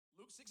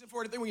Luke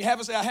 6:43, when you have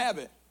it, say, I have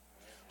it.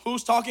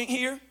 Who's talking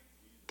here?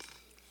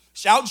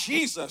 Shout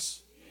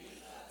Jesus.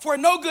 For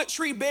no good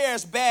tree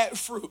bears bad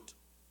fruit,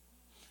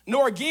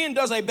 nor again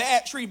does a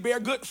bad tree bear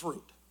good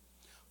fruit.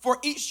 For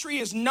each tree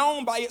is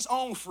known by its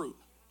own fruit.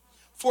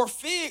 For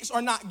figs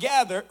are not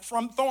gathered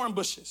from thorn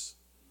bushes,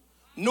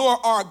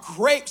 nor are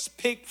grapes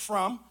picked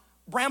from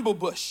bramble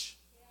bush.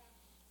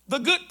 The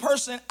good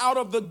person out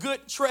of the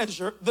good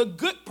treasure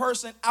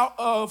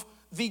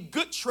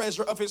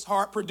of his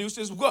heart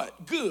produces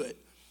what? Good.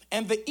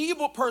 And the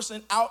evil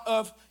person out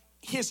of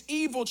his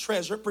evil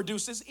treasure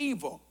produces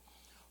evil.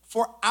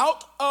 For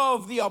out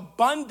of the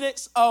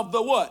abundance of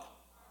the what?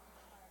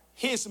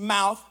 His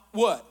mouth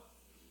what?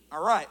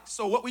 All right.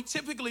 So what we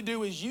typically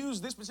do is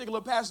use this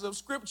particular passage of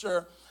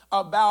scripture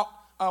about,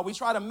 we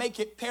try to make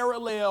it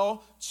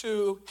parallel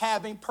to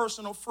having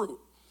personal fruit.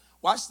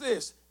 Watch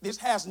this. This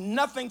has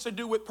nothing to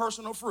do with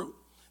personal fruit.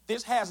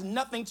 This has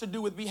nothing to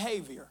do with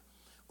behavior,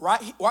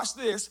 right? Watch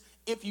this.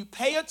 If you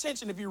pay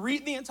attention, if you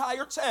read the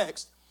entire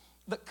text,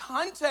 the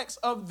context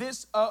of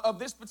this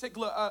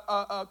particular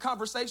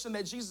conversation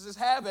that Jesus is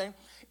having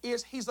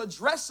is he's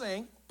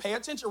addressing, pay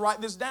attention,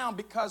 write this down,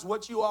 because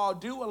what you all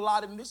do a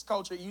lot in this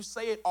culture, you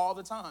say it all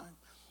the time,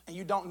 and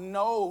you don't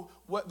know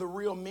what the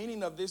real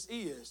meaning of this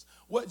is.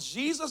 What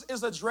Jesus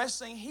is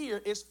addressing here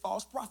is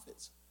false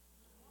prophets.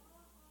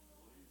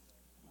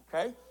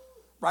 Okay?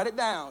 Write it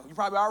down. You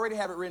probably already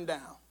have it written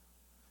down.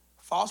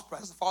 False prophet.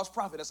 That's a false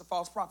prophet. That's a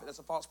false prophet. That's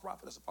a false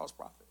prophet. That's a false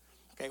prophet.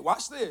 Okay,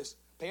 watch this.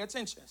 Pay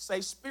attention.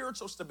 Say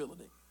spiritual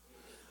stability.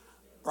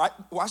 Right?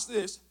 Watch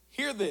this.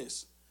 Hear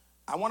this.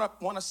 I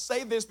want to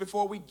say this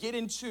before we get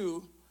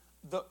into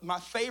my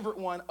favorite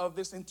one of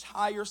this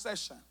entire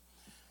session.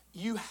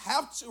 You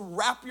have to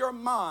wrap your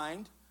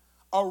mind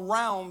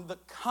around the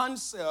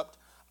concept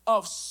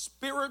of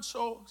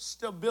spiritual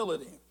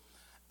stability.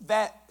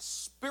 That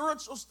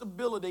spiritual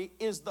stability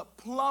is the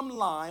plumb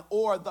line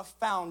or the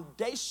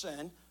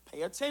foundation,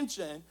 pay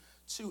attention,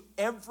 to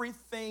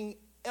everything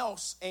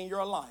else in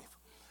your life.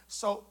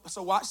 So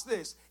watch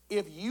this.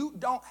 If you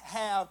don't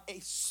have a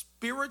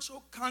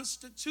spiritual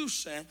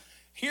constitution,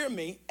 hear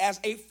me, as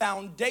a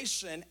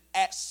foundation,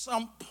 at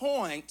some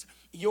point,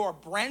 your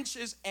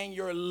branches and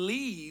your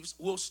leaves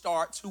will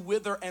start to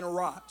wither and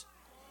rot.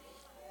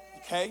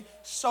 Okay?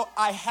 So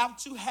I have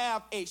to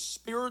have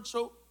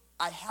spiritual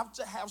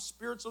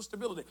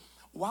stability.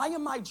 Why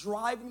am I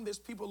driving this,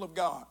 people of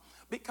God?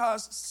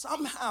 Because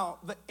somehow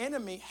the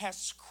enemy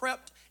has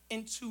crept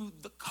into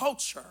the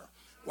culture,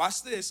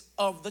 watch this,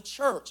 of the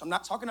church. I'm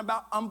not talking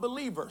about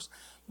unbelievers.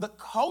 The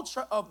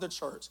culture of the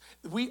church.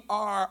 We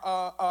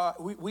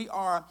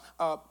are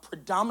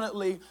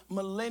predominantly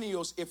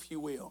millennials, if you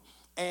will.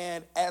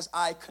 And as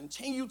I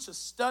continue to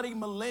study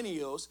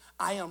millennials,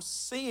 I am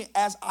seeing,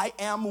 as I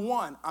am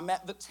one, I'm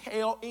at the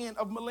tail end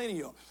of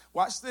millennial.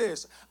 Watch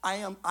this. I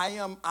am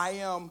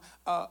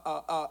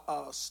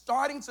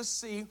starting to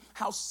see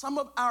how some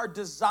of our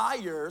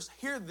desires,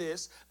 hear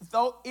this,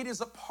 though it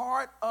is a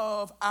part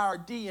of our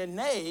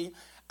DNA,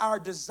 our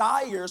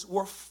desires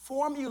were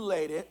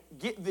formulated,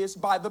 get this,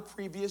 by the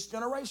previous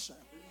generation.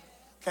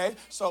 Okay,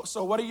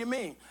 so what do you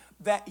mean?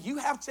 That you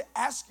have to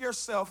ask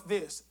yourself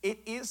this. It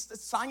is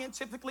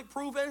scientifically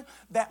proven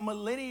that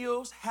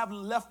millennials have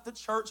left the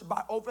church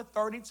by over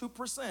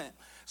 32%.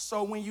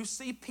 So when you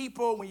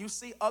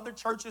see other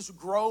churches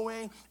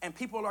growing and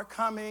people are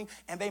coming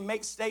and they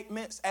make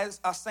statements as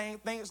saying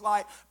things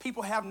like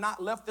people have not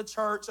left the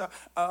church,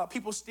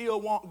 people still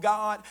want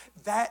God,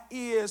 that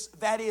is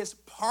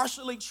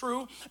partially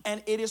true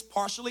and it is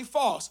partially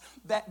false.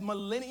 That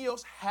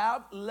millennials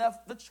have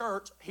left the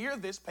church, hear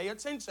this, pay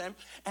attention,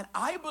 and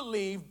I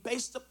believe,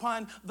 based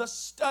upon the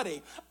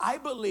study, I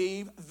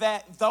believe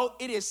that though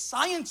it is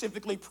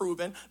scientifically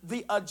proven,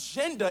 the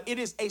agenda, it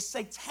is a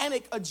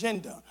satanic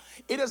agenda.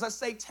 It is a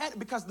satanic,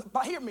 because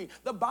hear me,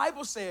 the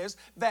Bible says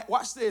that,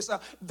 watch this,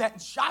 that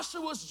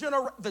Joshua's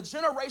the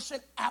generation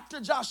after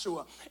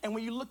Joshua, and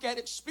when you look at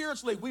it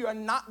spiritually, we are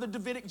not the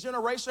Davidic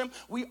generation,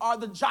 we are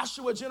the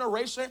Joshua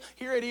generation.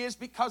 Here it is,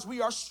 because we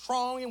are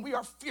strong and we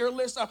are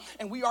fearless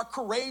and we are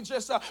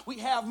courageous. We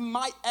have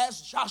might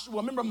as Joshua.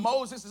 Remember,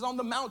 Moses is on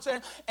the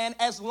mountain, and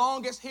as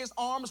long as his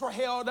arms were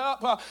held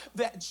up,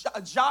 that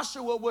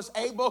Joshua was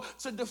able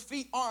to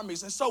defeat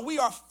armies. And so we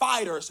are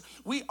fighters.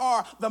 We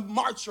are the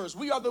marchers.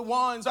 We are the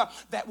ones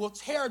that will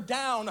tear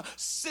down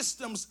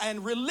systems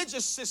and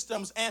religious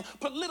systems and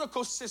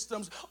political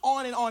systems,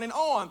 on and on and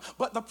on.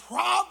 But the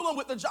problem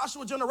with the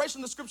Joshua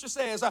generation, the scripture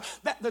says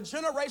that the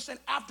generation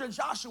after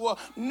Joshua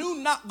knew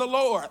not the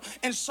Lord.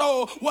 And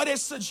so what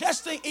it's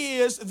suggesting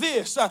is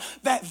this,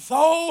 that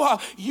though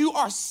you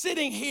are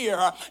sitting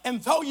here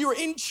and though you're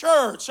in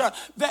church,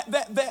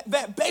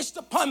 that based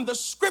upon the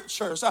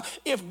scriptures,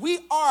 if we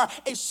are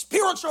a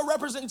spiritual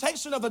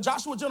representation of the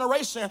Joshua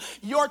generation,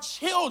 your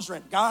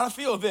children, God, I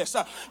feel this,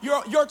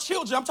 your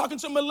children, I'm talking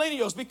to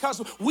millennials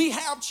because we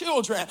have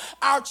children.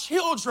 Our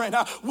children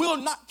will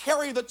not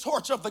carry the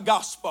torch of the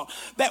gospel.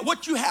 That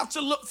what you have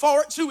to look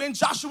forward to in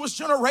Joshua's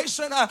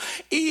generation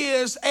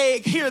is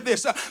hear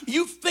this,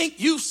 you think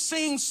you've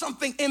seen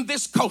something in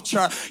this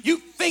culture. You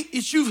think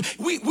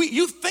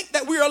you think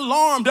that we're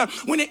alarmed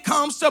when it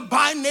comes to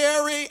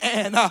binary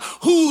and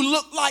who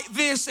look like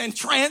this and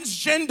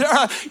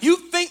transgender. You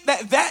think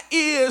that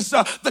is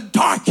the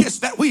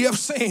darkest that we have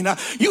seen.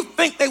 You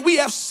think that we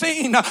have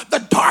seen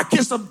the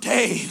darkest of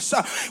days.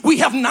 We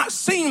have not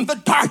seen the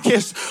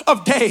darkest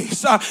of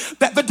days.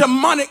 That the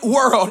demonic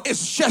world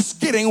is just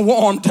getting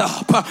warmed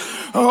up.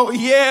 Oh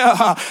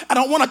yeah, I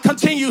don't want to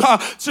continue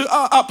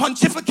to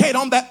pontificate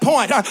on that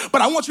point,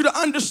 but I want you to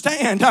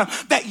understand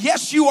that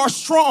yes, you are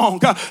strong.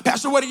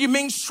 Pastor, what do you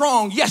mean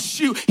strong? Yes,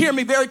 you hear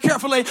me very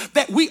carefully,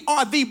 that we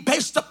are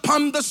based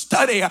upon the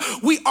study,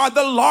 we are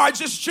the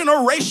largest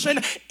generation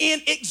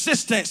in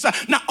existence.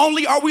 Not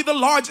only are we the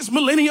largest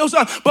millennials,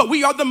 but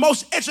we are the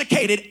most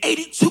educated.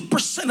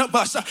 82% of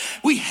us,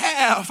 we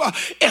have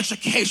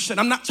education.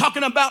 I'm not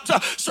talking about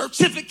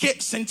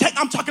certificates and tech.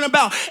 I'm talking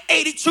about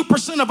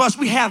 82% of us,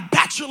 we have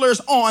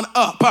bachelors on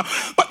up.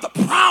 But the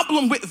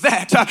problem with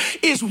that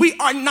is we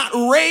are not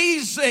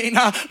raising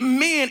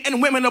men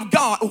and women of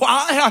God.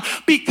 Why?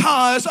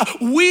 Because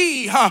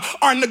we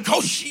are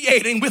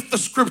negotiating with the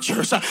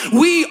scriptures.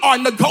 We are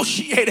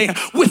negotiating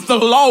with the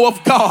law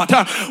of God.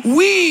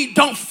 We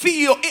don't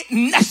feel it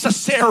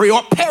necessary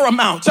or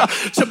paramount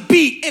to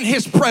be in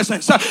his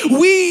presence.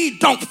 We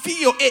don't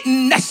feel it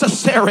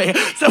necessary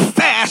to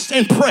fast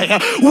and pray.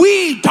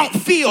 We don't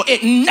feel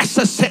it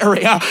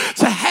necessary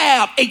to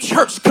have a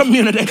church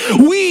community.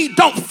 We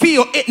don't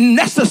feel it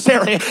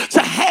necessary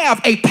to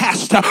have a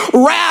pastor.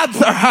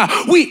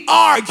 Rather, we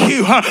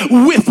argue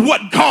with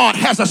what God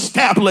has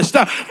established.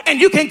 And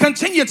you can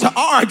continue to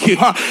argue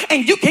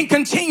and you can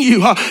continue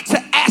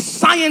to ask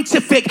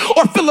scientific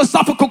or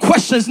philosophical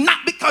questions, not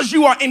because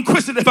you are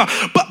inquisitive,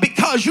 but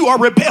because you are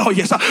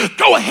rebellious.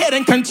 Go ahead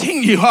and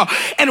continue.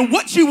 And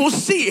what you will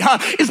see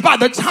is by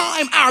the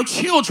time our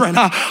children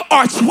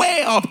are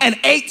 12 and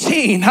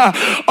 18,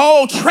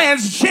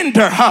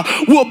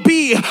 transgender will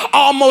be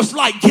almost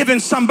like giving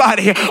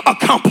somebody a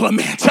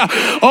compliment.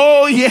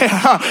 Oh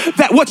yeah,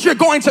 that what you're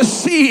going to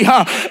see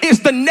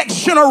is the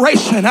next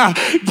generation.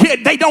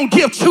 They don't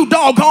give two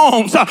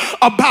doggons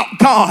about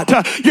God.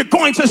 You're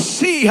going to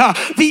see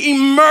the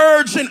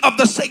emergence of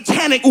the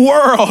satanic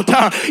world.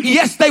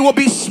 Yes, they will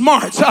be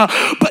smart,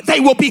 but they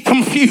will be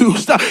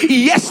confused.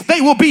 Yes,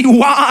 they will be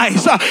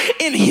wise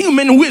in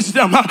human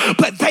wisdom,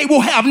 but they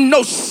will have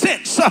no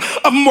sense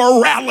of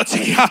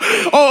morality.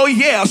 Oh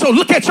yeah, so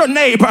look at your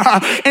neighbor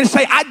and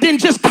say, I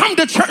didn't just come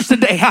to church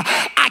today.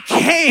 I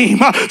came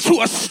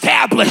to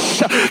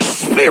establish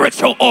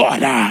spiritual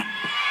order.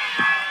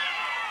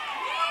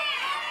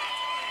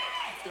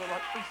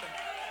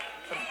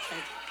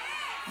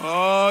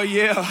 Oh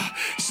yeah,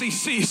 see,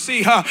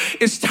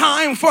 it's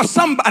time for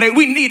somebody.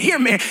 We need, hear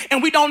me,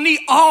 and we don't need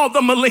all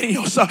the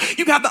millennials.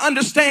 You got to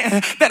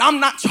understand that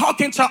I'm not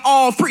talking to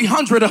all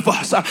 300 of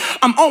us.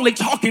 I'm only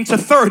talking to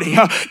 30.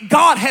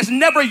 God has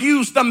never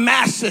used the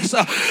masses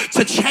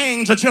to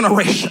change a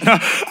generation.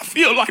 I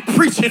feel like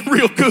preaching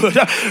real good.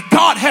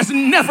 God has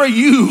never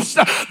used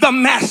the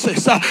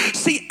masses.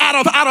 See,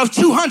 out of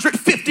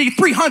 250,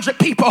 300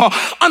 people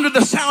under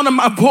the sound of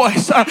my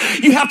voice,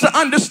 you have to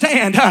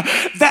understand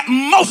that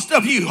most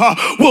of you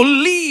will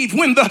leave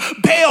when the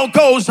bell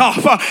goes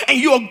off and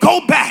you'll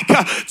go back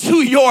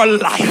to your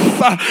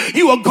life.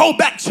 You will go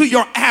back to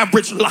your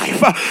average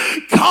life.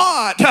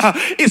 God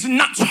is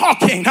not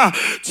talking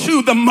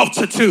to the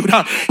multitude.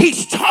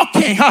 He's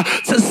talking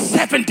to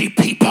 70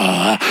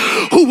 people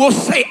who will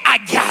say, I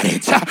got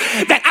it.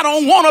 That I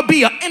don't want to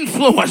be an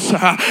influencer.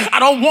 I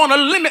don't want to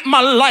limit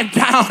my life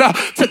down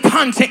to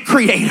content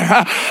creator.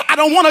 I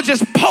don't want to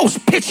just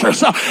post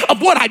pictures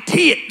of what I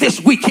did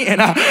this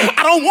weekend.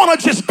 I don't want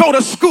to just go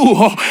to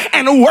school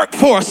and work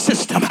for a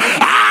system.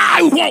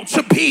 I want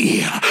to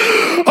be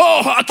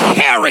a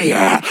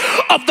carrier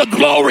of the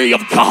glory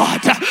of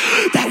God.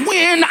 That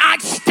when I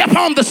step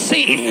on the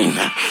scene,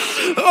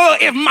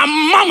 if my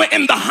mama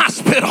in the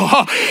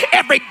hospital,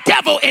 every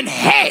devil in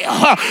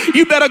hell,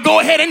 you better go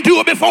ahead and do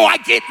it before I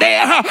get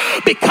there,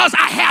 because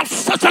I have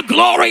such a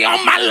glory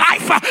on my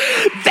life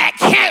that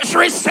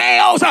cancerous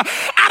cells,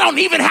 I don't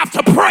even have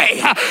to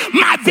pray.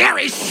 My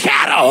very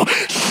shadow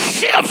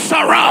shifts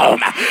a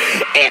room.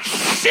 It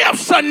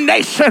shifts a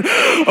nation.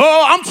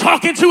 Oh, I'm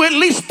talking to at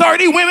least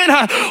 30 women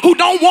who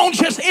don't want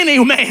just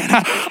any man.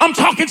 I'm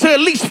talking to at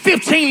least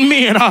 15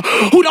 men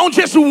who don't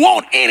just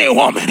want any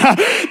woman.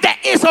 That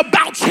is It's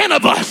about 10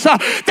 of us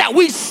that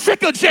we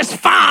sick of just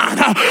fine.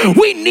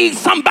 We need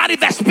somebody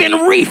that's been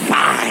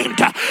refined.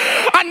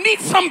 I need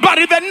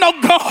somebody that know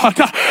God.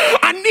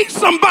 I need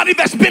somebody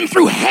that's been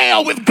through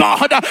hell with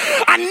God.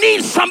 I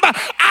need somebody.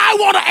 I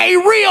want a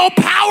real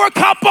power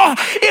couple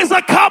is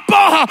a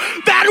couple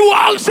that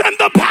walks in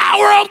the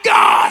power of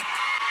God.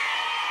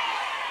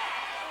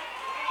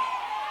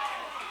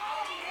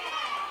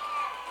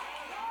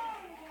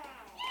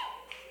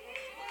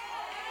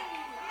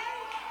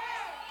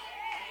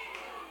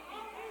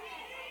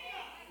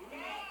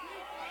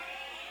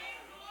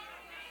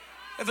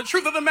 And the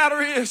truth of the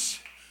matter is,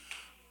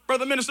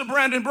 Brother Minister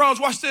Brandon Browns,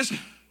 watch this.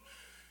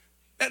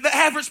 The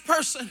average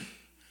person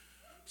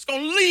is going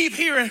to leave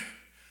here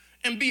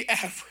and be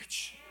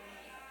average.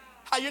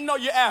 How you know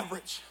you're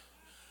average?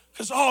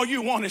 Because all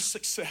you want is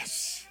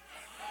success.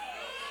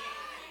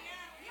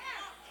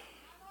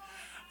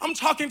 I'm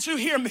talking to,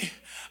 hear me,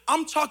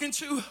 I'm talking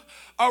to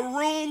a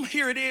room,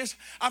 here it is.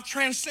 I've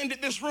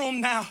transcended this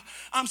room now.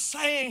 I'm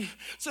saying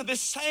to this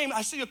same,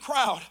 I see a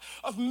crowd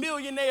of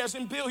millionaires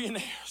and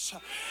billionaires.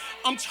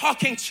 I'm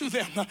talking to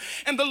them.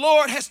 And the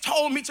Lord has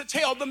told me to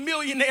tell the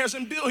millionaires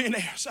and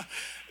billionaires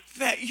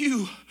that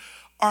you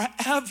are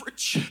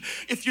average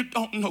if you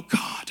don't know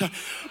God,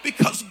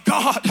 because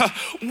God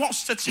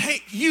wants to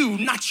take you,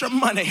 not your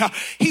money.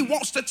 He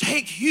wants to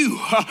take you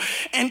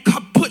and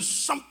put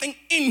something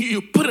in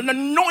you, put an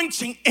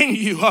anointing in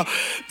you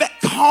that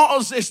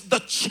causes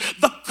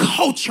the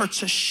culture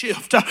to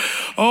shift.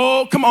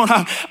 Oh, come on.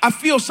 I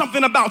feel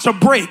something about to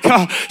break.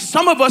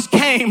 Some of us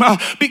came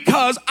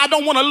because I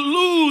don't want to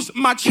lose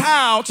my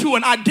child to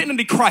an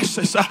identity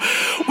crisis.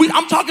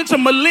 I'm talking to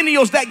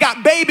millennials that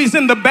got babies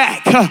in the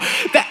back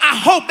that I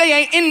hope they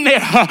ain't in there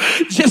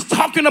just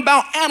talking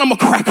about animal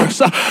crackers.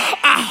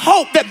 I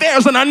hope that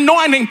there's an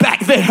anointing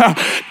back there.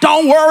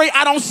 Don't worry,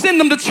 I don't send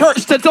them to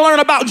church to learn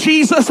about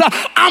Jesus.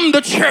 I'm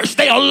the church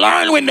they'll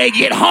learn when they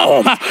get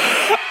home.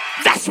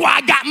 That's why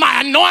I got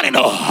my anointing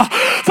oil.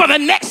 For the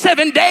next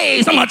 7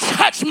 days, I'm going to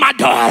touch my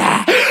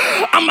daughter.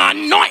 I'm going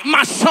to anoint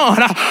my son.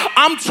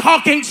 I'm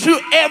talking to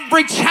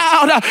every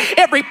child,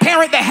 every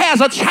parent that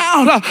has a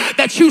child,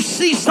 that you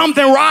see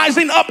something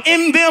rising up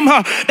in them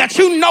that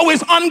you know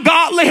is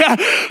ungodly.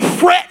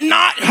 Fret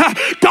not.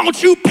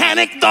 Don't you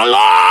panic. The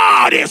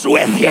Lord is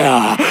with you.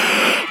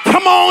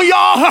 Come on,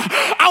 y'all.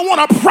 I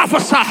want to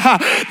prophesy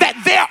that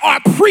there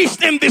are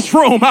priests in this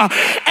room,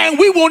 and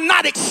we will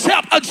not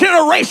accept a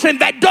generation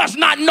that does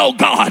not know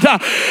God.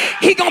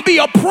 He gonna be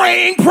a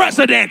praying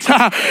president.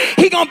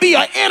 He gonna be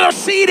an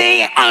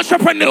interceding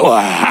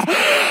entrepreneur.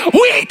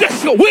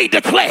 We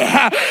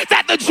declare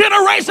that the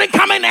generation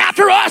coming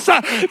after us,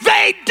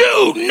 they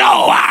do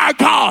know our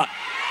God.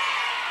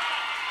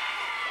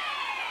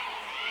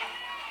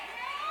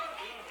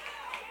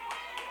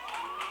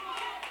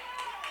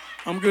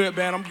 I'm good,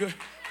 man. I'm good.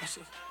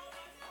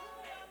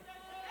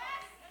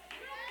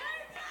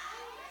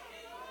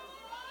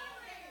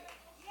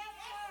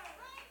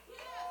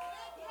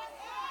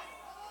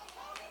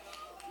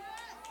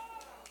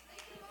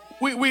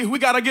 We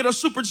got to get a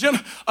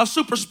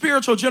super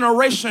spiritual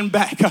generation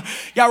back.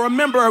 Y'all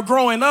remember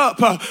growing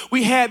up,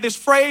 we had this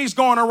phrase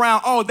going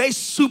around, oh, they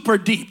super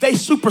deep, they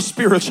super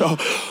spiritual.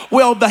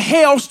 Well, the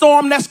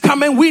hailstorm that's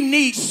coming, we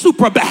need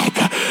super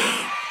back.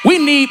 We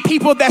need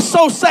people that's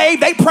so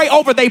saved, they pray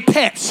over their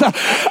pets.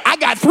 I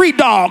got 3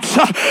 dogs.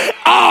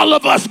 All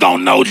of us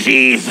gonna know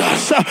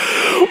Jesus.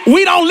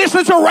 We don't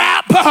listen to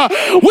rap.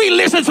 We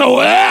listen to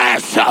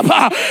worship.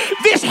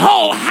 This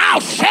whole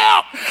house,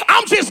 help.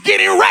 I'm just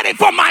getting ready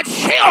for my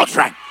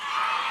children.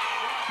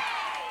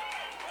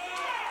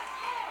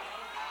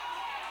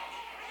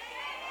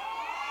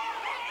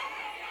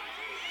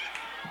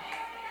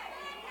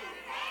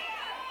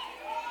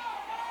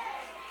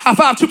 High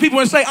five 2 people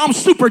and say, I'm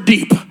super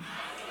deep.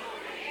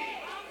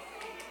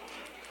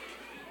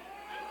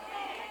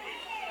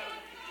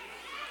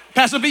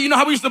 Pastor B, you know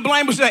how we used to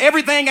blame? We said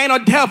everything ain't a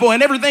devil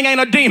and everything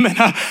ain't a demon.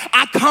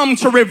 I come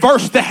to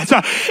reverse that.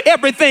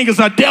 Everything is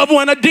a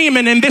devil and a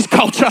demon in this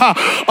culture.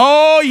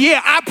 Oh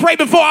yeah, I pray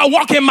before I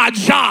walk in my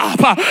job.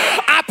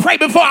 I pray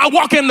before I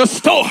walk in the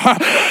store.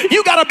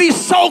 You gotta be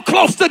so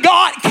close to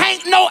God.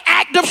 Can't no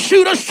active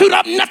shooter shoot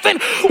up nothing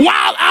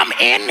while I'm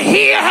in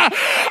here.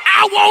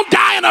 I won't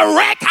die in a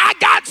wreck. I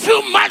got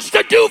too much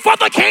to do for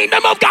the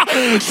kingdom of God.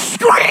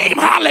 Scream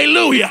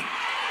hallelujah.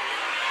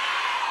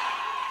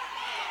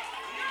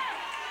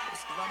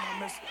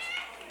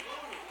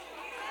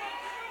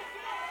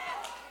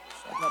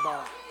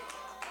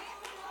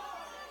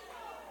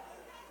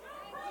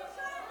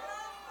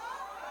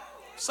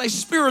 Say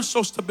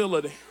spiritual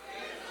stability.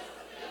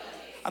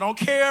 I don't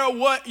care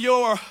what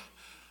your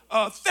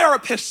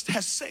therapist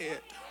has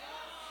said.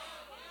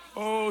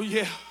 Oh,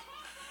 yeah.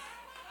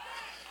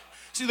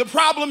 See, the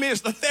problem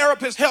is the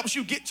therapist helps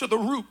you get to the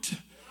root,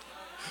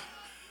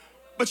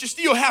 but you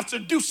still have to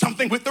do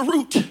something with the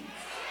root.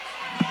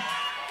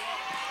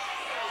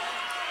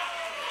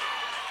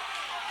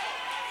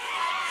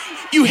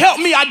 You help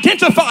me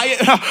identify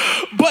it,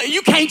 but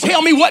you can't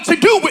tell me what to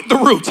do with the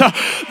root.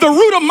 The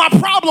root of my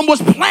problem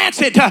was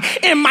planted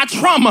in my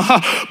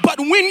trauma. But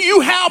when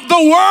you have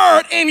the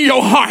word in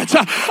your heart,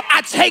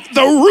 I take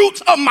the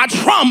root of my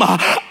trauma,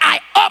 I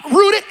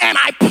uproot it and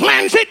I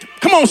plant it.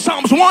 Come on,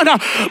 Psalms 1,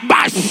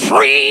 by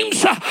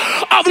streams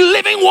of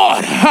living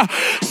water.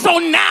 So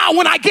now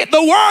when I get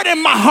the word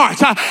in my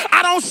heart,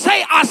 I don't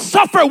say I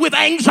suffer with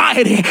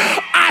anxiety.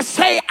 I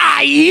say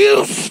I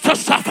used to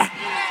suffer.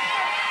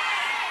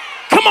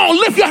 Come on,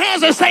 lift your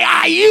hands and say,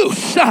 I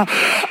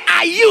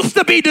used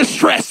to be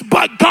distressed,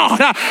 but God,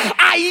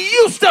 I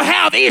used to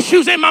have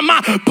issues in my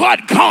mind,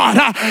 but God,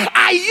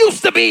 I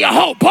used to be a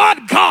hope,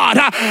 but God,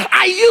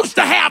 I used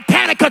to have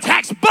panic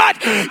attacks, but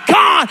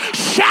God,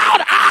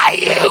 shout,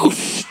 I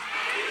used.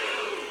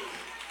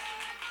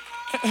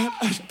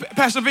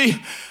 Pastor V,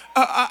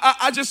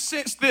 I just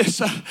sense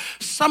this.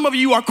 Some of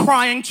you are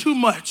crying too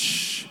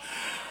much.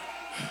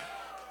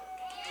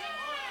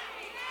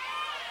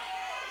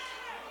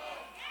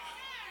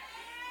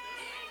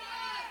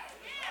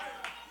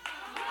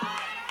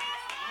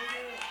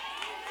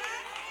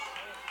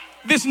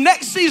 This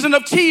next season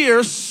of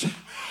tears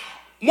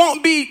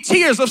won't be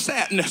tears of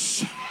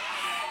sadness.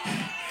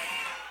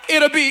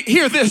 It'll be,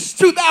 hear this,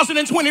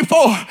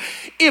 2024,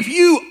 if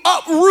you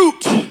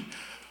uproot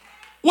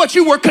what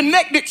you were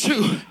connected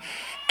to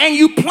and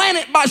you plant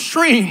it by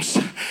streams,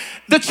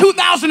 the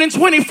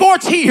 2024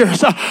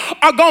 tears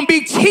are going to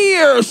be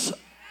tears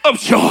of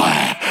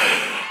joy.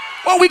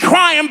 What are we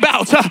crying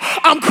about?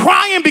 I'm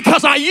crying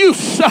because I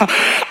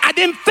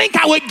didn't think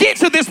I would get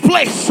to this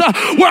place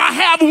where I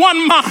have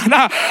one mind.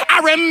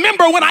 I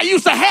remember when I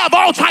used to have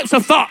all types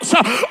of thoughts.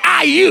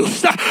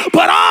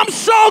 But I'm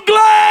so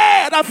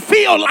glad I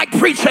feel like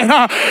preaching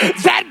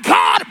that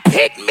God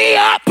picked me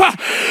up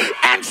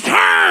and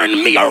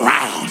turned me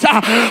around.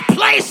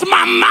 Placed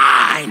my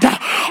mind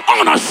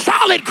on a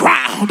solid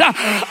ground.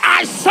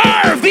 I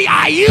serve the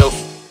I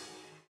used